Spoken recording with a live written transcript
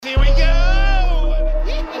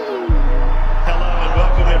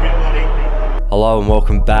Hello and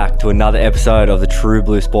welcome back to another episode of the True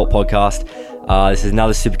Blue Sport Podcast. This is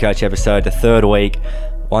another SuperCoach episode, the third week.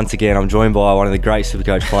 Once again, I'm joined by one of the great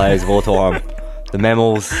SuperCoach players of all time, the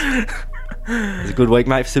Memels. It was a good week,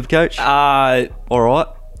 mate, for SuperCoach? All right.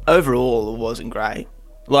 Overall, it wasn't great.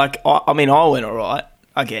 I went all right,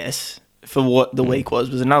 I guess, for what the week was.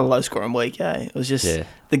 It was another low-scoring week, It was just... Yeah.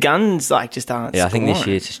 The guns, just aren't Yeah, I think scoring. this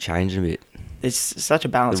year it's just changed a bit. It's such a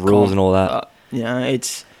balanced The rules comp, and all that.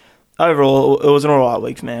 It's... Overall, it was an all right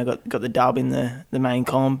week for me. I got the dub in the main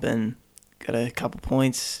comp and got a couple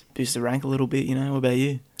points, boosted the rank a little bit, What about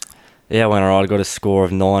you? Yeah, I went all right. I got a score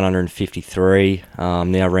of 953.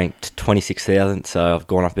 Now ranked 26,000, so I've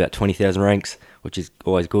gone up about 20,000 ranks, which is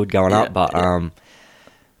always good going up. But, it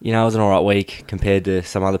was an all right week compared to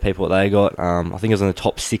some other people that they got. I think it was in the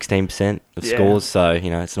top 16% of scores, so,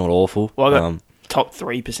 it's not awful. Well, I got top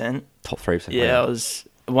 3%. Top 3%. Yeah, I was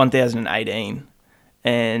 1,018.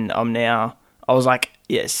 And I was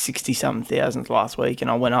 60-something thousandth last week, and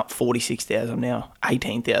I went up 46,000. I'm now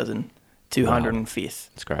 18,205th.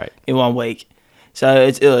 That's great. In 1 week. So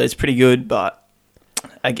it's pretty good, but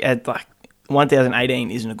 1,018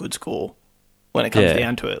 isn't a good score when it comes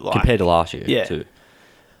down to it. Compared to last year, too.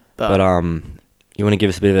 But you want to give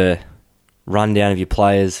us a bit of a rundown of your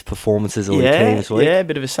players' performances or your team this week? Yeah, a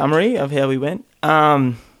bit of a summary of how we went.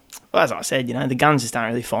 Well, as I said, the guns just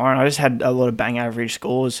aren't really firing. I just had a lot of bang average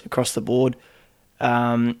scores across the board.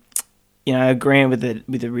 Grant with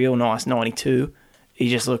a real nice 92. He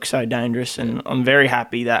just looks so dangerous, and I'm very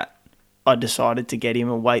happy that I decided to get him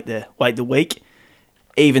and wait the week,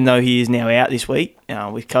 even though he is now out this week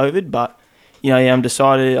with COVID. But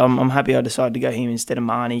I'm happy I decided to go him instead of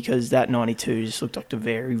Marnie, because that 92 just looked like a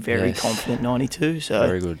very, very confident 92. So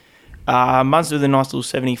very good. Munster with a nice little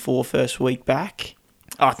 74 first week back.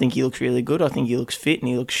 I think he looks really good. I think he looks fit and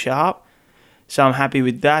he looks sharp. So I'm happy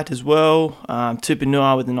with that as well.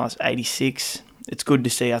 Tupanua with a nice 86. It's good to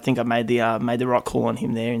see. I think I made the right call on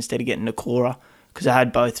him there instead of getting Nakora, because I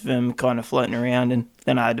had both of them kind of floating around and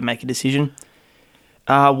then I had to make a decision.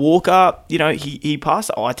 Walker, he passed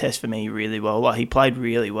the eye test for me really well. He played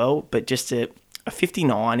really well, but just a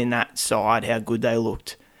 59 in that side, how good they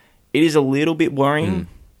looked. It is a little bit worrying.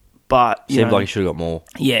 But seems like he should have got more.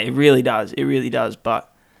 Yeah, it really does. It really does. But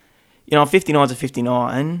 59's a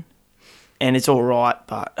 59, and it's all right.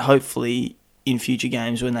 But hopefully in future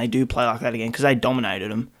games when they do play like that again, because they dominated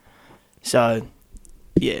them. So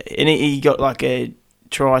yeah, and he got a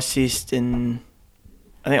try assist, and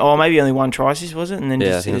I think maybe only one try assist, was it? And then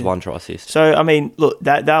I think it was one try assist. So look,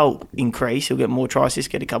 they'll increase. He'll get more try assists,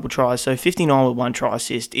 get a couple tries. So 59 with one try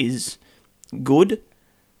assist is good,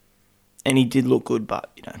 and he did look good, but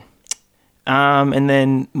and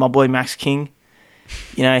then my boy Max King,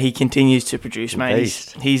 he continues to produce,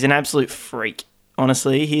 mate. He's an absolute freak.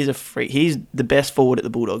 Honestly, he's a freak. He's the best forward at the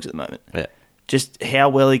Bulldogs at the moment. Yeah. Just how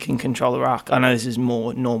well he can control the ruck. I know this is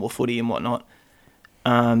more normal footy and whatnot.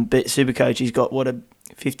 But SuperCoach, he's got, a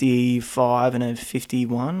 55 and a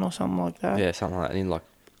 51 or something like that? Yeah, something like that. In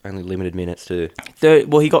only limited minutes too.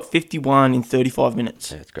 He got 51 in 35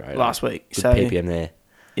 minutes. Yeah, that's great. Last week. Good PPM there.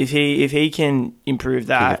 If he can improve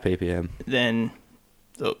that, PPM. then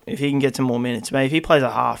look, if he can get some more minutes, mate, if he plays a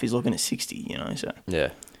half, he's looking at 60, So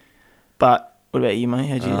yeah. But what about you, mate?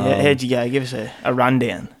 How'd you go? Give us a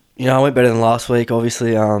rundown. I went better than last week.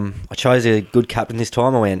 Obviously, I chose a good captain this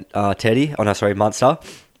time. I went Teddy. Munster.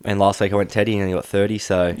 And last week I went Teddy and he got 30.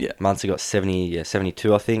 So Munster got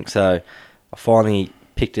 72, I think. So I finally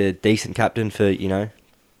picked a decent captain for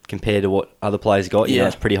compared to what other players got.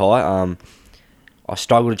 It's pretty high. I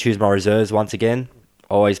struggled to choose my reserves once again.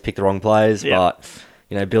 Always pick the wrong players, but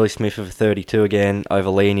Billy Smith for 32 again over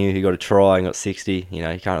Leniu, who got a try and got 60. You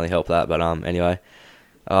can't really help that, but anyway.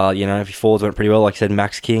 If your forwards went pretty well, like I said,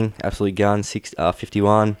 Max King, absolute gun,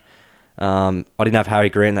 51. I didn't have Harry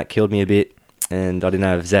Grant, that killed me a bit, and I didn't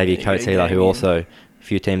have Xavier Coates either, who also a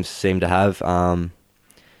few teams seem to have.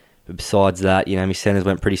 But besides that, my centres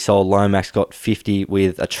went pretty solid. Lomax got 50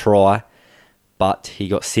 with a try, but he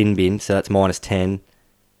got sin bin, so that's minus 10.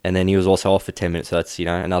 And then he was also off for 10 minutes, so that's,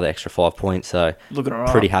 another extra 5 points. So looking all right.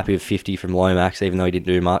 Pretty happy with 50 from Lomax, even though he didn't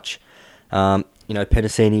do much. Penasini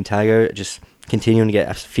and Tago just continuing to get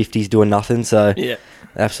 50s doing nothing. So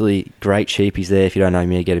absolutely great cheapies there. If you don't know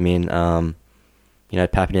me, get him in.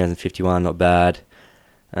 Pappenhausen 51, not bad.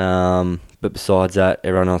 But besides that,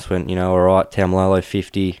 everyone else went, all right. Tamalolo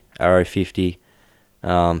 50, Arrow 50.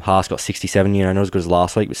 Haas got 67, not as good as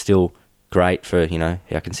last week, but still great for, how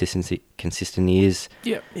consistent he is.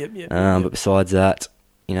 Yep. But besides that,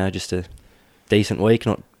 just a decent week,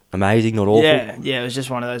 not amazing, not awful. Yeah, it was just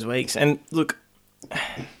one of those weeks. And look,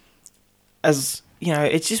 as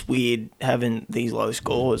it's just weird having these low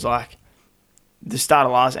scores. Like, the start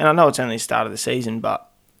of last... And I know it's only the start of the season, but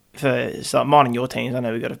for mine and your teams, I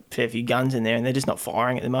know we've got a fair few guns in there, and they're just not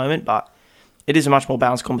firing at the moment, but it is a much more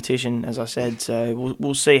balanced competition, as I said, so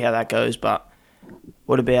we'll see how that goes. But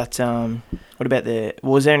what about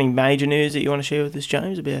was there any major news that you want to share with us,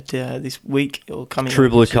 James, about this week or coming? True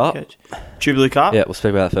Blue Cup. True Blue Cup. Yeah, we'll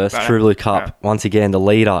speak about that first. Right. True Blue Cup. Right. Once again, the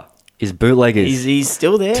leader is Bootleggers. He's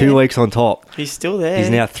still there. 2 weeks on top. He's still there. He's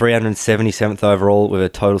now 377th overall with a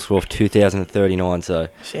total score of 2,039. So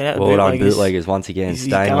well done, Bootleggers, once again,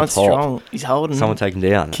 staying on top. Strong. He's holding. Someone take him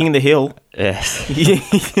down. King of the hill. Yes.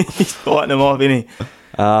 He's fighting him off, isn't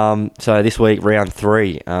he? So this week, round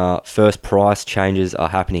 3, first price changes are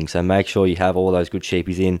happening. So make sure you have all those good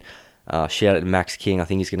sheepies in. Shout out to Max King. I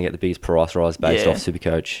think he's going to get the biggest price rise based off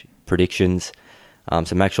SuperCoach predictions.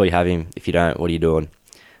 So make sure you have him. If you don't, what are you doing?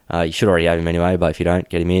 You should already have him anyway, but if you don't,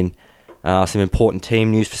 get him in. Some important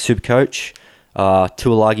team news for SuperCoach.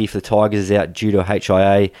 Tuolagi for the Tigers is out due to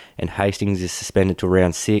HIA, and Hastings is suspended till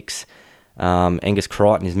round 6. Angus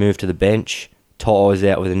Crichton is moved to the bench. Toto is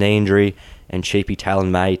out with a knee injury, and Cheapy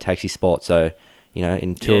Talon May takes his spot. So,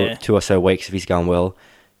 in two or so weeks, if he's going well,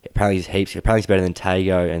 apparently he's heaps. Apparently he's better than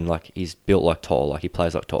Tago, and like he's built like Toto, like he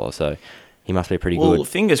plays like Toto. So he must be pretty good. Well,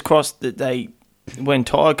 fingers crossed that when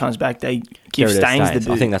Ty comes back, they give Staines the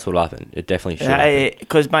boot. I think that's what happened. It definitely should.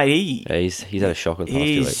 Because mate, he's had a shocker the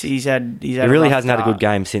past 2 weeks. He really hasn't had a good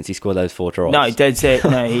game since he scored those 4 tries. No, dead set.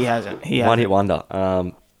 No, he hasn't. One hit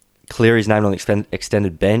wonder. Cleary's named on the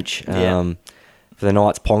extended bench. For the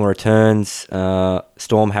Knights, Ponga returns.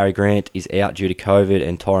 Storm Harry Grant is out due to COVID,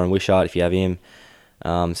 and Tyron Wishart if you have him.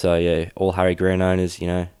 All Harry Grant owners,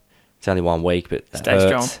 it's only 1 week, but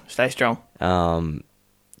Stay strong.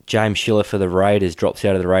 James Schiller for the Raiders drops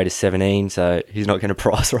out of the Raiders 17, so he's not going to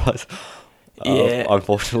price rise.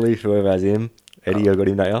 Unfortunately, for whoever has him. Eddie, you got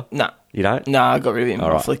him, don't you? No. You don't? No, I got rid of him. All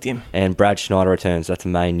I right. flicked him. And Brad Schneider returns. That's the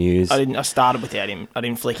main news. I started without him. I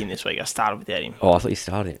didn't flick him this week. I started without him. Oh, I thought you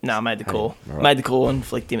started. No, I made the call. Right. Made the call and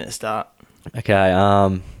flicked him at the start. Okay,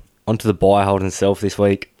 on to the buy, hold himself this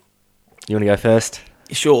week. You want to go first?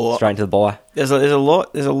 Sure. Straight into the buy. There's a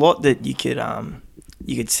lot that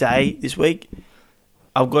you could say this week.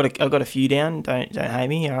 I've got a few down. Don't hate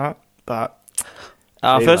me, all right. But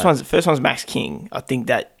first one's Max King. I think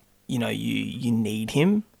that you need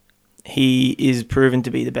him. He is proven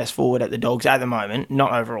to be the best forward at the Dogs at the moment,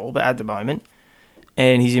 not overall, but at the moment.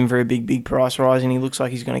 And he's in for a big price rise, and he looks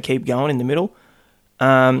like he's going to keep going in the middle.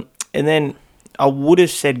 And then I would have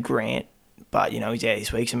said Grant, but he's out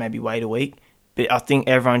this week, so maybe wait a week. But I think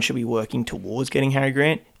everyone should be working towards getting Harry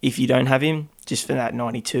Grant if you don't have him, just for that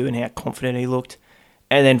 92 and how confident he looked.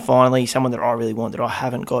 And then finally, someone that I really want that I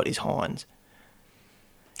haven't got is Hines.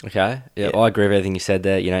 Okay, yeah, I agree with everything you said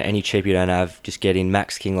there. Any cheap you don't have, just get in.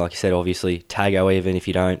 Max King, like you said, obviously. Tago even, if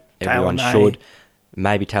you don't. Everyone should.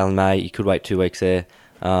 Maybe Talon May, you could wait 2 weeks there.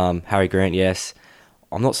 Harry Grant, yes.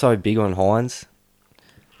 I'm not so big on Hines.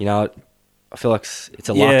 I feel like it's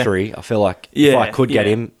a luxury. I feel like if I could get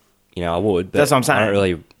him, I would. But that's what I'm saying.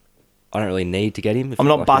 I don't really need to get him. I'm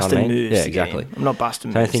not busting moves. Yeah, exactly. I'm not busting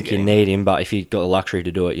moves. I don't think you need him, but if you've got the luxury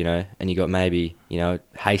to do it, and you got maybe,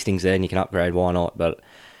 Hastings there and you can upgrade, why not? But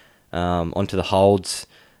onto the holds,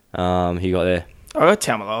 who you got there? I got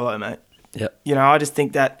Tamalolo, mate. Yep. I just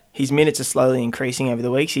think that his minutes are slowly increasing over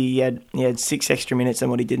the weeks. He had 6 extra minutes than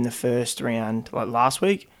what he did in the first round, like last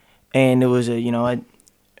week, and it was a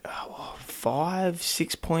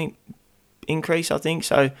 5-6 point increase, I think.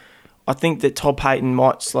 So I think that Todd Payton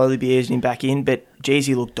might slowly be easing him back in, but geez,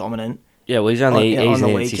 he looked dominant. Yeah, well, he's only easing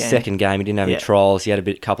in. It's his second game. He didn't have any trials. He had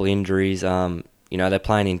a couple of injuries. They're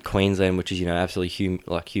playing in Queensland, which is absolutely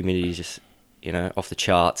humidity is just off the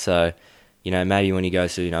chart. So maybe when he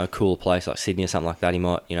goes to a cooler place like Sydney or something like that, he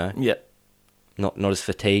might not as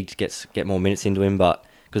fatigued, get more minutes into him, but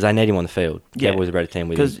because they need him on the field. Yeah, Cowboys are a better team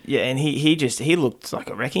with him. And he looked like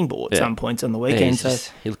a wrecking ball at some points on the weekend.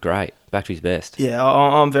 He looked great, back to his best. Yeah,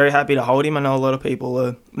 I'm very happy to hold him. I know a lot of people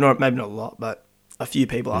are maybe not a lot, but a few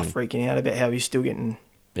people are freaking out about how he's still getting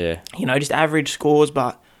just average scores,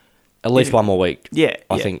 but at least one more week. Yeah,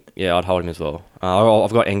 I think I'd hold him as well.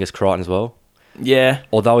 I've got Angus Crichton as well. Yeah,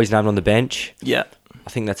 although he's named on the bench. Yeah, I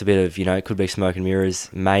think that's a bit of it could be smoke and mirrors.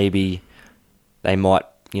 Maybe they might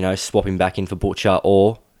swap him back in for Butcher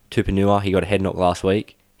or Tupanua. He got a head knock last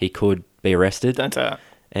week. He could be arrested.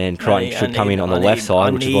 And Crichton should come in on the left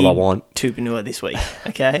side, which is what I want. Tupanua this week,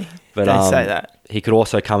 okay? But don't say that. He could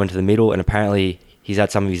also come into the middle, and apparently he's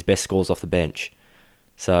had some of his best scores off the bench.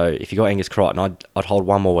 So if you got Angus Crichton, I'd hold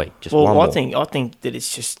one more week. Just well, one more. I think that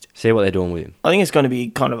it's just... See what they're doing with him. I think it's going to be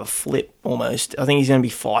kind of a flip almost. I think he's going to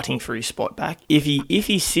be fighting for his spot back. If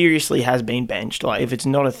he seriously has been benched, like if it's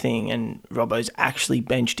not a thing and Robbo's actually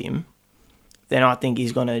benched him, then I think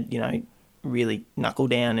he's going to, really knuckle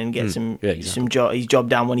down and get his job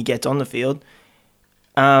done when he gets on the field.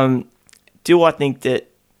 Do I think that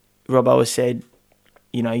Robbo has said,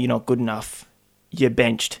 you're not good enough, you're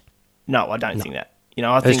benched? No, I don't think that.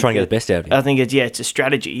 I think he's trying to get the best out of him. I think it's a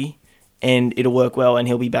strategy, and it'll work well, and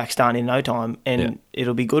he'll be back starting in no time, and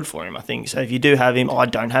it'll be good for him, I think. So if you do have him, I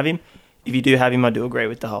don't have him. If you do have him, I do agree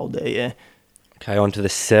with the whole there, yeah. Okay, on to the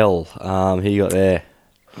sell. Who you got there?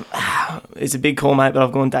 It's a big call, mate, but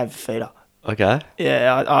I've gone David Feeder. Okay.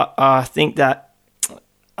 Yeah, I think that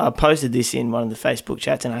I posted this in one of the Facebook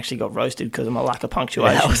chats and actually got roasted because of my lack of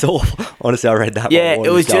punctuation. Yeah, that was awful. Honestly, I read that. Yeah, it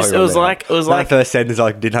was like that first sentence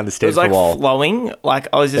I didn't understand. It was for a while. Flowing. Like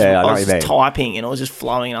I was just typing and it was just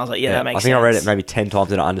flowing, and I was like, that makes sense. I think I read it maybe 10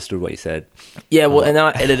 times and I understood what you said. Yeah, well, and then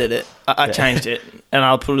I edited it. I changed it, and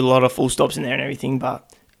I put a lot of full stops in there and everything.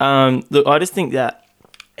 But look, I just think that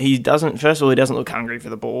he doesn't. First of all, he doesn't look hungry for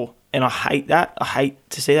the ball, and I hate that. I hate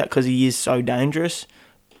to see that because he is so dangerous.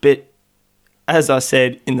 But as I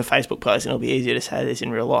said in the Facebook post, and it'll be easier to say this in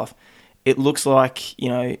real life, it looks like,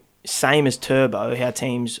 same as Turbo, how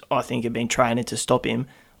teams, I think, have been training to stop him.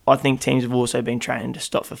 I think teams have also been training to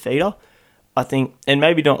stop Fafita. I think, and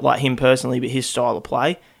maybe not like him personally, but his style of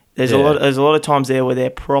play. There's a lot of times there where they're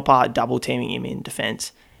proper double teaming him in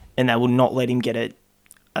defence, and they will not let him get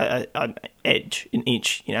an edge, an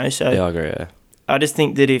inch, So yeah, I agree. Yeah. I just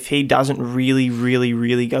think that if he doesn't really, really,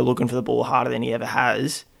 really go looking for the ball harder than he ever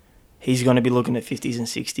has, he's going to be looking at 50s and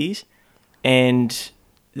 60s, and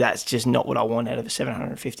that's just not what I want out of a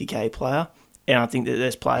 750k player. And I think that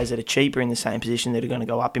there's players that are cheaper in the same position that are going to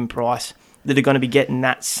go up in price, that are going to be getting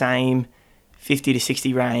that same 50 to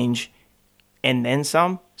 60 range and then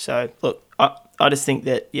some. So, look, I just think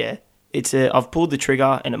that, I've pulled the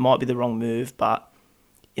trigger and it might be the wrong move, but,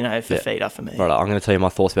 Fafita for me. Right, I'm going to tell you my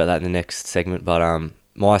thoughts about that in the next segment, but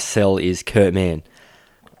my sell is Kurt Mann.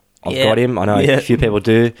 I've got him. I know a few people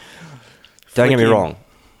do. Don't get me wrong.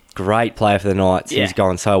 Great player for the Knights. Yeah. He's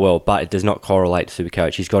going so well, but it does not correlate to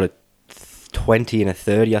Supercoach. He's got a 20 and a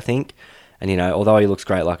 30, I think. And, although he looks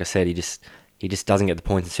great, like I said, he just doesn't get the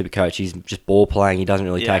points in Supercoach. He's just ball playing. He doesn't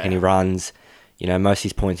really take any runs. Most of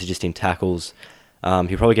his points are just in tackles.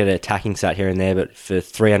 He'll probably get an attacking stat here and there, but for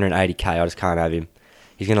 380k, I just can't have him.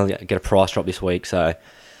 He's going to get a price drop this week, so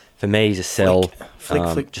for me, he's a sell.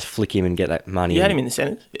 Flick. Just flick him and get that money. You had him in the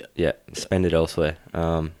centres? Yeah, spend it elsewhere.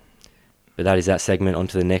 But that is that segment. On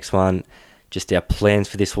to the next one. Just our plans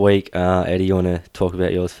for this week. Eddie, you want to talk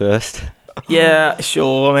about yours first? Yeah,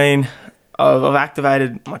 sure. I mean, I've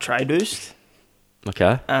activated my trade boost.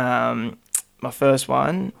 Okay. My first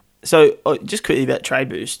one. So, just quickly about trade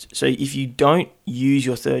boost. So, if you don't use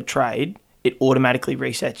your third trade, it automatically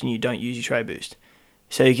resets and you don't use your trade boost.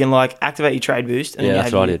 So, you can activate your trade boost and then you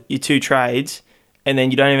have your two trades, and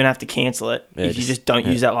then you don't even have to cancel it. If you just don't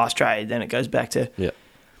use that last trade, then it goes back to... Yeah.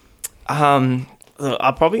 Look,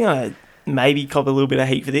 I'm probably going to maybe cop a little bit of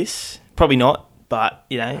heat for this. Probably not, but,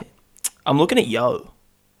 I'm looking at Yo.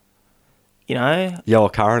 Yo or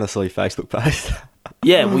Curran, I saw your Facebook post.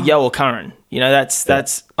 Yeah, well, Yo or Curran.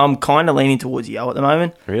 That's I'm kind of leaning towards Yo at the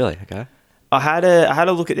moment. Really? Okay. I had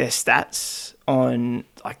a look at their stats on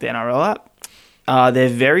the NRL app. They're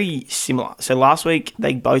very similar. So last week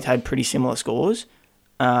they both had pretty similar scores.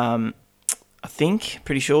 I think,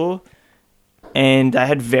 pretty sure. And they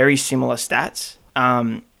had very similar stats.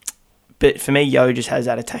 But for me, Yo just has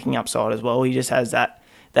that attacking upside as well. He just has that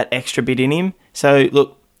extra bit in him. So,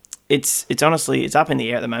 look, it's honestly, it's up in the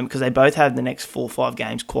air at the moment because they both have the next 4 or 5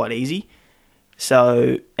 games quite easy.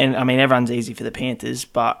 So, and I mean, everyone's easy for the Panthers,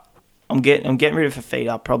 but I'm getting rid of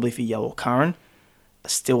Fafita probably for Yo or Curran. I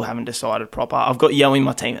still haven't decided proper. I've got Yo in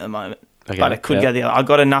my team at the moment, but it could go the other. I've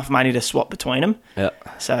got enough money to swap between them. Yeah.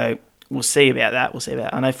 So... we'll see about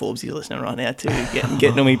that. I know Forbes is listening right now too,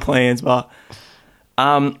 getting on me plans. But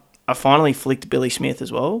I finally flicked Billy Smith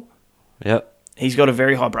as well. Yep. He's got a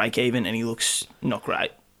very high break even and he looks not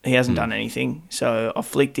great. He hasn't done anything. So I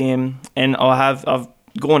flicked him and I've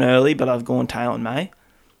gone early, but I've gone Taylor and May.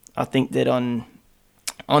 I think that on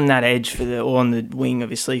that edge or on the wing,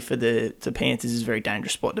 obviously, for the Panthers is a very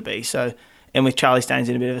dangerous spot to be. So, and with Charlie Staines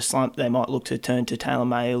in a bit of a slump, they might look to turn to Taylor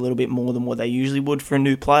May a little bit more than what they usually would for a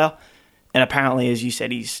new player. And apparently, as you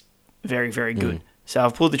said, he's very, very good. So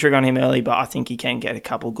I've pulled the trigger on him early, but I think he can get a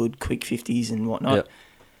couple good quick 50s and whatnot. Yep.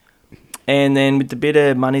 And then with the bit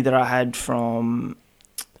of money that I had from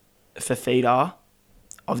Fafita,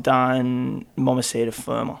 I've done Momasia to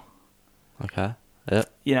Firma. Okay.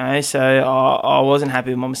 Yep. You know, so I wasn't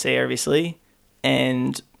happy with Momasia, obviously,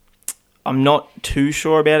 and I'm not too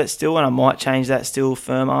sure about it still, and I might change that still.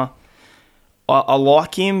 Firma, I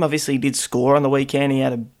like him. Obviously, he did score on the weekend. He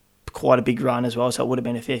had quite a big run as well, so it would have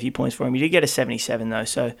been a fair few points for him. He did get a 77 though,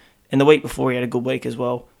 so in the week before he had a good week as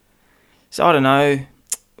well. So I don't know.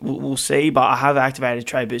 We'll see, but I have activated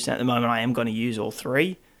trade boost, and at the moment I am going to use all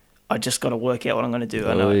three. I just got to work out what I'm going to do.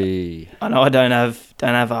 I know I don't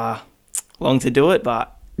have long to do it,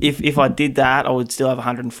 but if I did that, I would still have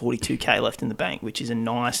 142k left in the bank, which is a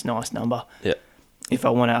nice number. Yeah. If I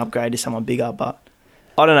want to upgrade to someone bigger, but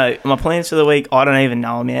I don't know. My plans for the week, I don't even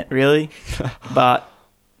know them yet, really. But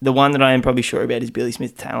the one that I am probably sure about is Billy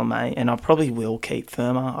Smith Talon May, and I probably will keep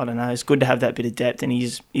Firma. I don't know. It's good to have that bit of depth, and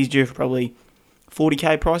he's due for probably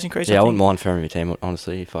 40k price increase. Yeah, I wouldn't mind Firma in your team,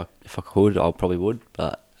 honestly. If I could, I probably would,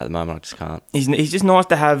 but at the moment I just can't. He's just nice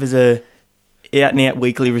to have as a out-and-out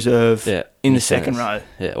weekly reserve in the second row.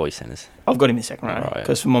 Yeah, all your centres. I've got him in second row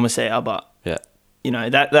because for Momasia, but you know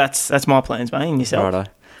that's my plans, mate. And yourself? Righto.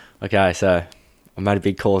 Okay, so I made a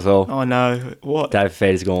big call as well. Oh no, what? David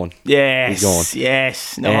Fifita's gone. Yes, he's gone.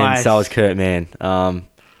 Yes, nice. And so is Kurt Mann.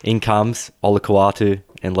 In comes Ola Kawatu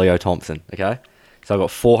and Leo Thompson. Okay, so I've got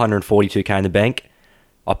 442k in the bank.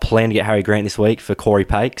 I plan to get Harry Grant this week for Corey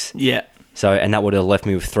Pakes. Yeah. So and that would have left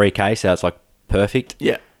me with 3k. So that's like perfect.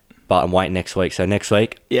 Yeah. But I'm waiting next week. So next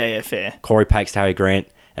week, fair. Corey Pakes to Harry Grant,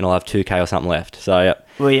 and I'll have 2k or something left. So yeah.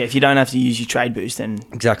 Well, yeah, if you don't have to use your trade boost, then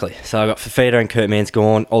exactly. So I got Fifita and Kurt Mann's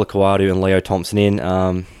gone, Ola Kawatu and Leo Thompson in.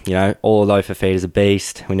 You know, although Fifita's a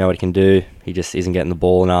beast, we know what he can do. He just isn't getting the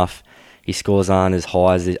ball enough. His scores aren't as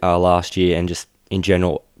high as last year, and just in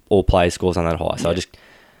general, all players' scores aren't that high. So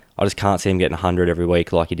I just can't see him getting 100 every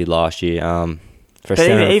week like he did last year. But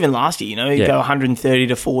even last year, you know, he'd go 130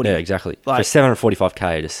 to 40. Yeah, exactly. For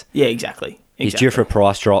 745k, just... Yeah, exactly. He's due for a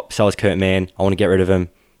price drop. So is Kurt Mann. I want to get rid of him.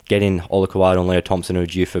 Get in Ola Kawatu and Leo Thompson, who are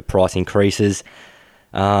due for price increases.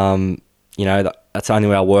 You know, that's the only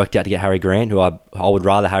way I worked out to get Harry Grant, who I would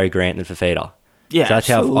rather Harry Grant than Fifita. Yeah, so that's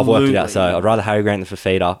how I've worked it out. So I'd rather Harry Grant than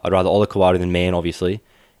Fifita. I'd rather Ola Kawatu than Mann, obviously.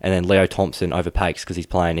 And then Leo Thompson over Pakes because he's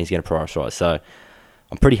playing. He's going to prioritise. So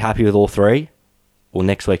I'm pretty happy with all three. Well,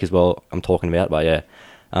 next week as well, I'm talking about. But yeah.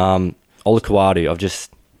 Ola Kawatu,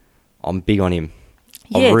 I'm big on him.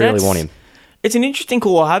 I really want him. It's an interesting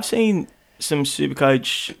call. I have seen some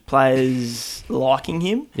Supercoach players liking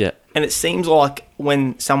him. Yeah. And it seems like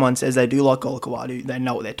when someone says they do like Ola Kawatu, they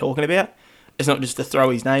know what they're talking about. It's not just to throw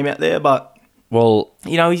his name out there, but... Well...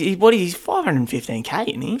 You know, he's 515k,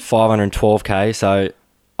 isn't he? 512k, so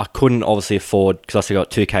I couldn't obviously afford... Because I still got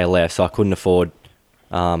 2k left, so I couldn't afford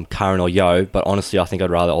Curran or Yo, but honestly, I think I'd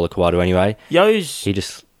rather Ola Kawatu anyway. Yo's... Cheap.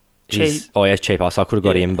 He's cheaper, so I could have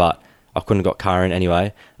got him, but I couldn't have got Curran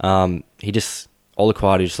anyway. Ola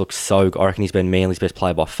Kawatu just looks so good. I reckon he's been Manly's best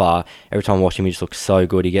player by far. Every time I watch him, he just looks so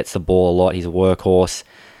good. He gets the ball a lot. He's a workhorse.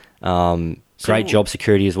 Great job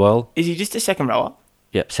security as well. Is he just a second rower?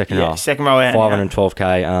 Yep, second rower. Second rower.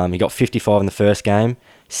 512k. He got 55 in the first game,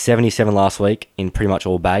 77 last week in pretty much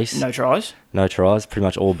all base. No tries. Pretty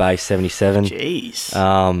much all base, 77. Jeez.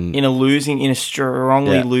 In a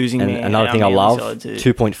strongly losing and man. Another thing I love,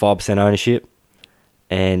 2.5% ownership,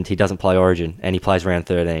 and he doesn't play Origin, and he plays round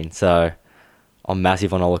 13. So I'm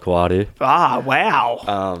massive on Ola Kawatu. Ah,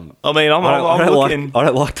 wow. I mean, I'm looking... I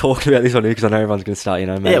don't like talking about this on here because I know everyone's going to start,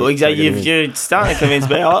 maybe, well, exactly. You're starting to convince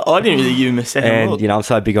me. I didn't really give him a second look. And, I'm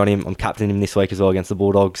so big on him. I'm captaining him this week as well against the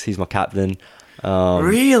Bulldogs. He's my captain.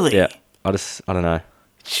 Really? Yeah. I don't know.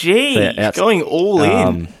 Gee, so going all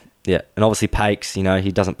in. Yeah, and obviously Pakes,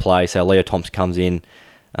 he doesn't play, so Leo Thompson comes in.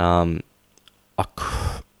 I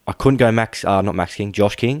couldn't go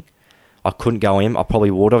Josh King. I couldn't go him. I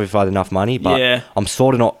probably would have if I had enough money, but I'm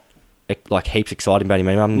sort of not like heaps excited about him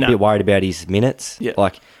anymore. I'm a bit worried about his minutes. Yeah.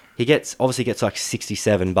 Like he gets like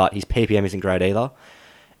 67, but his PPM isn't great either,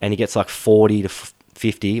 and he gets like 40 to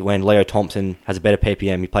 50 when Leo Thompson has a better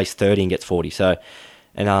PPM. He plays 30 and gets 40. So,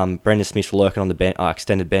 and Brendan Smith's lurking on the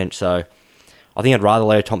extended bench. So, I think I'd rather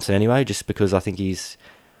Leo Thompson anyway, just because I think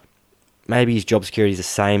maybe his job security is the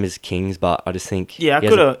same as King's, but I just think I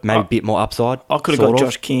could have maybe a bit more upside. I could have got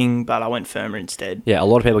Josh King, but I went Firma instead. Yeah, a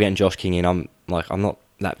lot of people getting Josh King in. I'm not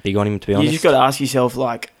that big on him, to be honest. You just got to ask yourself,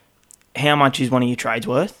 like, how much is one of your trades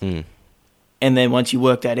worth? Mm. And then once you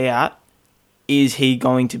work that out, is he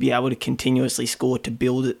going to be able to continuously score to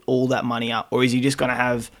build all that money up, or is he just going to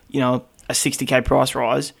have a 60k price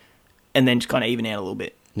rise and then just kind of even out a little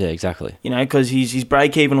bit? Yeah, exactly. Because his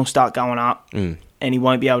break even will start going up. And he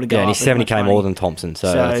won't be able to go up. Yeah, and he's 70k more than Thompson,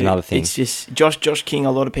 so that's another thing. It's just Josh King,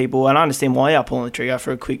 a lot of people, and I understand why you're pulling the trigger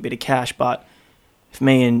for a quick bit of cash, but if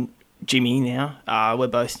me and Jimmy now, we're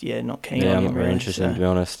both not keen on him. I'm not very really, interested, to be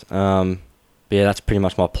honest. But yeah, that's pretty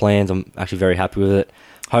much my plans. I'm actually very happy with it.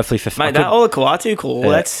 Hopefully for mate, that Olakuatu call.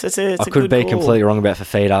 Yeah, that's a I could be completely wrong about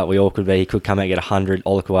Fafita. We all could be. He could come out and get 100.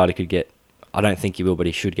 Olakuatu could get. I don't think he will, but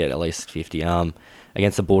he should get at least 50.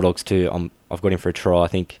 Against the Bulldogs too. I've got him for a try. I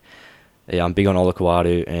think. Yeah, I'm big on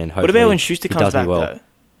Olakuatu, and hopefully. What about when Schuster comes back though?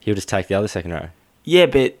 He'll just take the other second row. Yeah,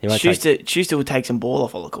 but Schuster will take some ball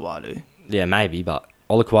off Olakuatu. Yeah, maybe, but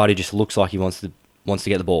Olakuatu just looks like he wants to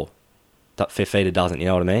get the ball. That Fafita doesn't. You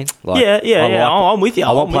know what I mean? Like, yeah. I'm with you.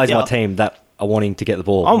 I want players on my team that are wanting to get the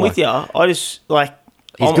ball. I'm with you. I just like.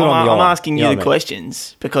 I'm asking you the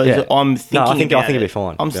questions because I'm thinking. No, I think it'll be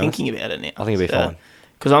fine. I'm thinking about it now. I think it'll be fine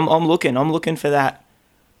because I'm looking for that.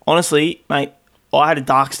 Honestly, mate, I had a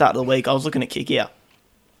dark start to the week. I was looking at kick out.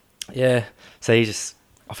 Yeah, so I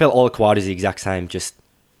feel Olakuatu is the exact same. Just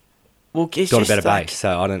got a better base,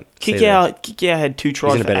 so I don't. Kick out had 2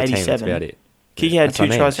 tries for 87. That's about it. Kick out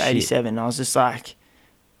had 2 tries for 87. And I was just like,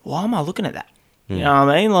 why am I looking at that? You know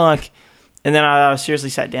what I mean? Like. And then I seriously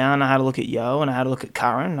sat down, I had a look at Yo, and I had a look at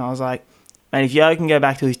Curran, and I was like, mate, if Yo can go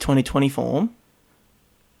back to his 2020 form,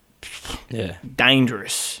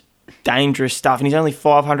 dangerous stuff. And he's only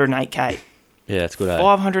 508k. Yeah, that's good.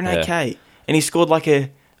 508k. Yeah. And he scored like a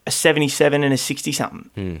 77 and a 60-something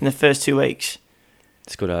in the first 2 weeks.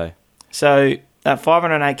 That's good, So that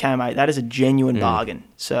 508k, mate, that is a genuine bargain.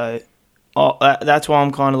 So that's why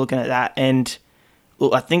I'm kind of looking at that. And...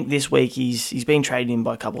 look, I think this week he's been traded in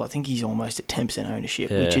by a couple. I think he's almost at 10% ownership,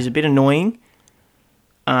 which is a bit annoying,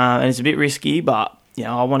 and it's a bit risky. But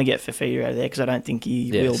I want to get Fafita out of there because I don't think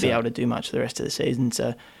he will be able to do much for the rest of the season.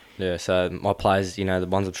 So so my players, the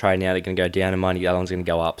ones I'm trading out are going to go down in money. The other one's going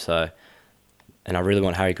to go up. So, and I really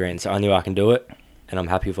want Harry Grant. So I knew I can do it, and I'm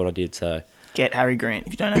happy with what I did. So get Harry Grant.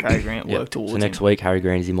 If you don't have Harry Grant, work towards. So next week, Harry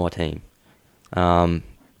Grant is in my team.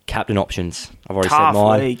 Captain options. I've already said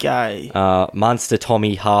mine. Week, eh? Munster,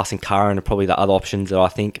 Tommy, Haas, and Curran are probably the other options that I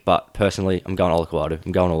think. But personally, I'm going Olakuatu.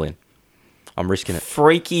 I'm going all in. I'm risking it.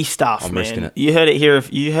 Freaky stuff, man. Risking it. You heard it here.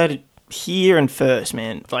 You heard it here and first,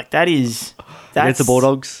 man. Like that's against the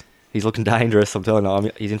Bulldogs. He's looking dangerous. I'm telling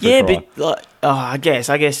you, he's in for a try. But I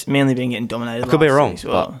guess Manly been getting dominated. I could be wrong,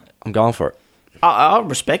 but I'm going for it. I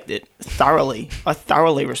respect it thoroughly. I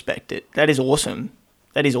thoroughly respect it. That is awesome.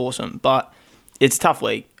 But it's a tough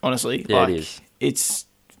week, honestly. Yeah, it is. It's...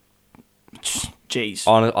 Jeez.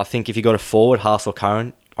 I think if you got a forward, Haas or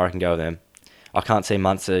Curran, I reckon go with them. I can't see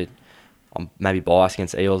Munster... I'm maybe biased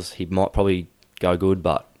against Eels. He might probably go good,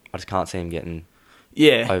 but I just can't see him getting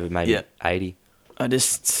over maybe 80. I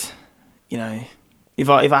just... If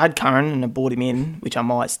I had Curran and I brought him in, which I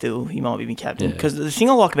might still, he might be my captain. Because the thing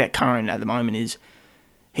I like about Curran at the moment is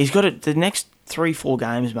he's got the next 3-4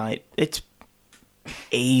 games, mate, it's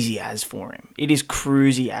easy as for him. It is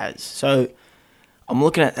cruisy as. So I'm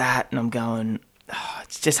looking at that and I'm going,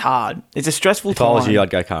 it's just hard. It's a stressful time. If I was you, I'd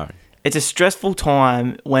go Curran. It's a stressful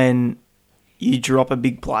time when you drop a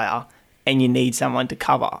big player and you need someone to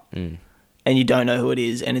cover and you don't know who it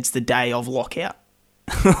is and it's the day of lockout.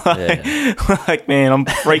 Like, man, I'm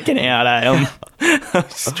freaking out, I'm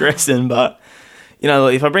stressing, but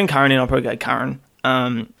if I bring Curran in, I'll probably go Curran.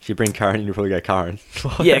 If you bring Curran in, you'll probably go Curran.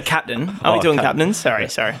 Captain. Are we doing captains? Sorry.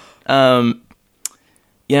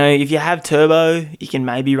 If you have Turbo, you can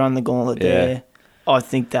maybe run the gauntlet there. I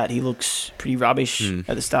think that he looks pretty rubbish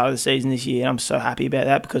at the start of the season this year, and I'm so happy about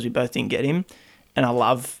that because we both didn't get him, and I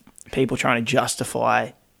love people trying to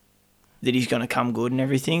justify that he's going to come good and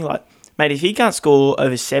everything. Like, mate, if he can't score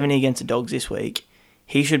over 70 against the Dogs this week,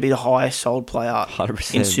 he should be the highest sold player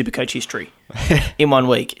 100%. in SuperCoach history in 1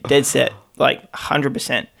 week. Dead set. Like,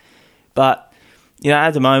 100%. But,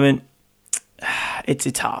 at the moment,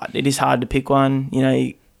 it's hard. It is hard to pick one.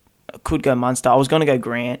 I could go Munster. I was going to go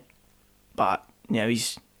Grant, but,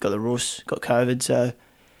 he's got the Russ, got COVID, so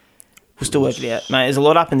we'll still work it out. Mate, there's a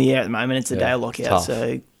lot up in the air at the moment. It's the day of lockout,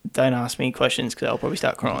 so don't ask me questions because I'll probably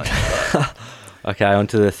start crying. Okay, on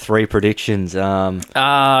to the 3 predictions. 3 from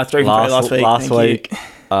 3 last week. Last week,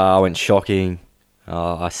 I went shocking.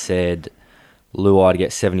 I said Luai to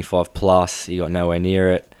get 75 plus. He got nowhere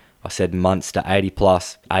near it. I said Munster 80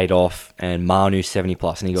 plus, 8 off, and Manu 70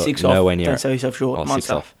 plus, and he got 6 nowhere off. near Don't it. sell yourself short. 6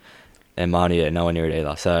 off. And Manu, nowhere near it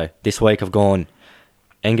either. So this week I've gone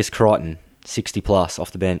Angus Crichton 60 plus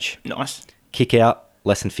off the bench. Nice. Kick out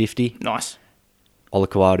less than 50. Nice.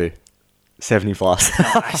 Olakuatu 70 plus.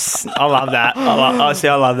 Nice. I love that.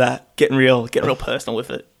 I love that. Getting real personal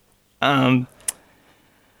with it.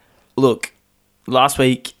 Look, last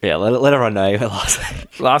week. Yeah, let everyone know last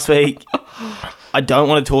week. Last week, I don't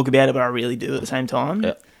want to talk about it, but I really do at the same time.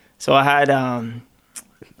 Yeah. So I had,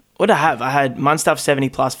 What did I have? I had Munstuff 70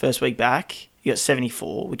 plus first week back. He got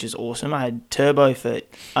 74, which is awesome. I had Turbo for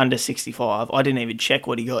under 65. I didn't even check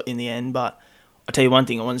what he got in the end, but I'll tell you one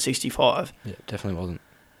thing, it wasn't 65. Yeah, definitely wasn't.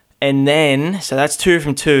 And then, so that's 2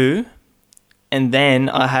 from 2. And then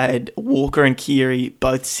I had Walker and Kiri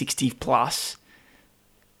both 60 plus.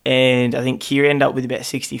 And I think Kiri ended up with about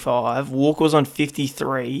 65. Walker was on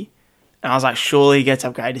 53. And I was like, surely he gets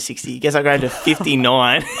upgraded to 60. He gets upgraded to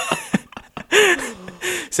 59.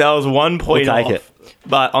 So I was 1 point We'll off. take it.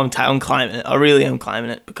 But I'm claiming it. I really am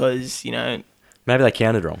claiming it because, you know... Maybe they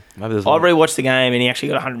counted wrong. Maybe there's I rewatched the game and he actually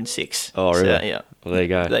got 106. Oh, really? So, yeah. Well, there you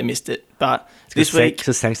go. They missed it. But this week...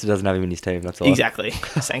 Because Sangster doesn't have him in his team, that's all. Exactly.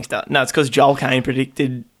 Sangster. No, it's because Joel Kane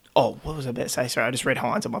predicted... Oh, what was I about to say? Sorry, I just read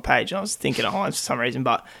Hines on my page and I was thinking of Hines for some reason.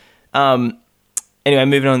 But anyway,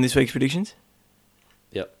 moving on to this week's predictions.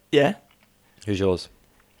 Yep. Yeah? Who's yours?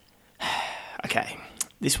 Okay.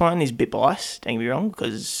 This one is a bit biased, don't get me wrong,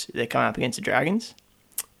 because they're coming up against the Dragons.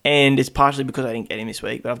 And it's partially because I didn't get him this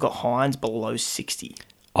week, but I've got Hines below 60.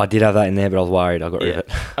 I did have that in there, but I was worried. I got rid of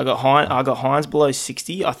it. I got Hines below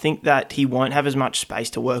 60. I think that he won't have as much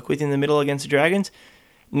space to work with in the middle against the Dragons.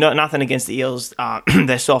 Nothing against the Eels.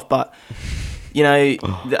 They're soft, but, you know,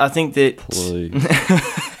 I think that... Please.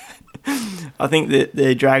 I think that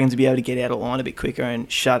the Dragons will be able to get out of line a bit quicker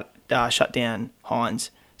and shut down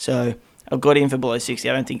Hines. So I've got him for below 60.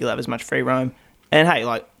 I don't think he'll have as much free roam. And hey,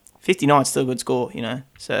 like 59 is still a good score, you know.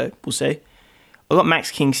 So we'll see. I've got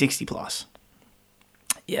Max King 60 plus.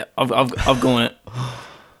 Yeah, I've gone it,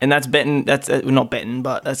 and that's betting. That's not betting,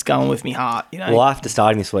 but that's going with me heart. You know. Well, I have to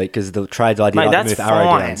start him this week because the trades I did, Mate, I that's moved Arrow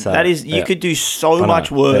fine. down. So, that is, you could do so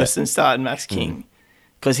much worse than starting Max King,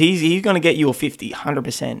 because he's going to get you a 50,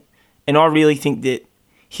 100%. And I really think that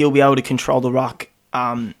he'll be able to control the ruck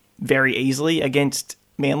very easily against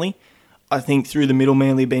Manly. I think through the middle,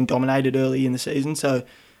 Manly have been dominated early in the season, so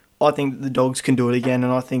I think that the Dogs can do it again,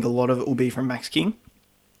 and I think a lot of it will be from Max King.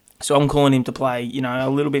 So I'm calling him to play, you know,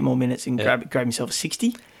 a little bit more minutes and grab himself a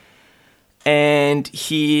 60. And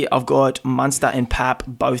here I've got Munster and Pap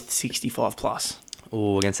both 65 plus.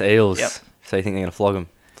 Oh, against the Eels. Yep. So you think they're going to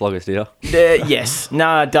flog us, do you? Yes. No,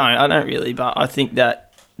 I don't. I don't really, but I think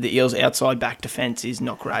that the Eels' outside back defence is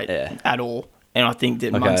not great at all. And I think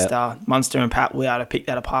that Munster and Pap will be able to pick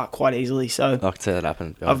that apart quite easily. So I could see that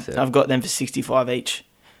happen. I've got them for 65 each.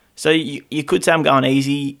 So you could say I'm going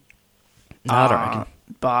easy. No, I don't reckon.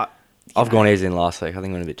 But I've gone easy in last week. I think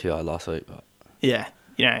I went a bit too hard last week. But yeah,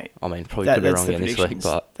 you know. I mean, probably could be wrong again this week.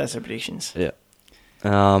 But that's the predictions. Yeah.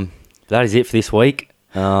 That is it for this week.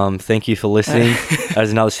 Thank you for listening. That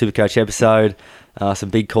is another SuperCoach episode. Some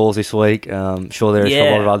big calls this week. Sure there is for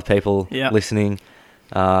a lot of other people listening.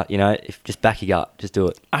 You know, just back your gut. Just do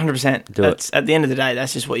it. 100%. Do it. At the end of the day,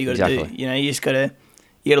 that's just what you got to do. You know, you just got to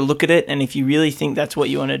look at it, and if you really think that's what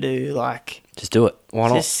you want to do, like, just do it. Why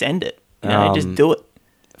not? Just send it. You know, just do it.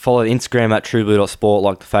 Follow the Instagram at trueblue.sport,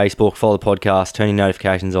 like the Facebook, follow the podcast, turn your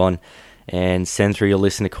notifications on, and send through your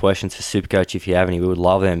listener questions for SuperCoach if you have any. We would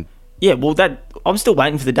love them. Yeah, well, I'm still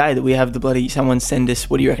waiting for the day that we have someone send us,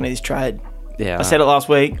 what do you reckon of this trade? Yeah, I said it last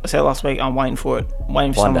week. I'm waiting for it. I'm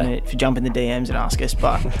waiting for someone to jump in the DMs and ask us.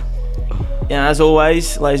 But as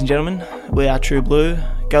always, ladies and gentlemen, we are True Blue.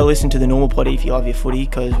 Go listen to the normal potty if you love your footy,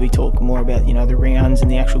 because we talk more about the rounds and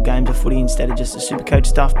the actual games of footy instead of just the SuperCoach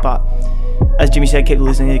stuff. But as Jimmy said, keep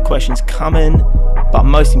listening. The questions coming. But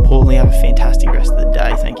most importantly, have a fantastic rest of the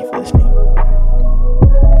day. Thank you for listening.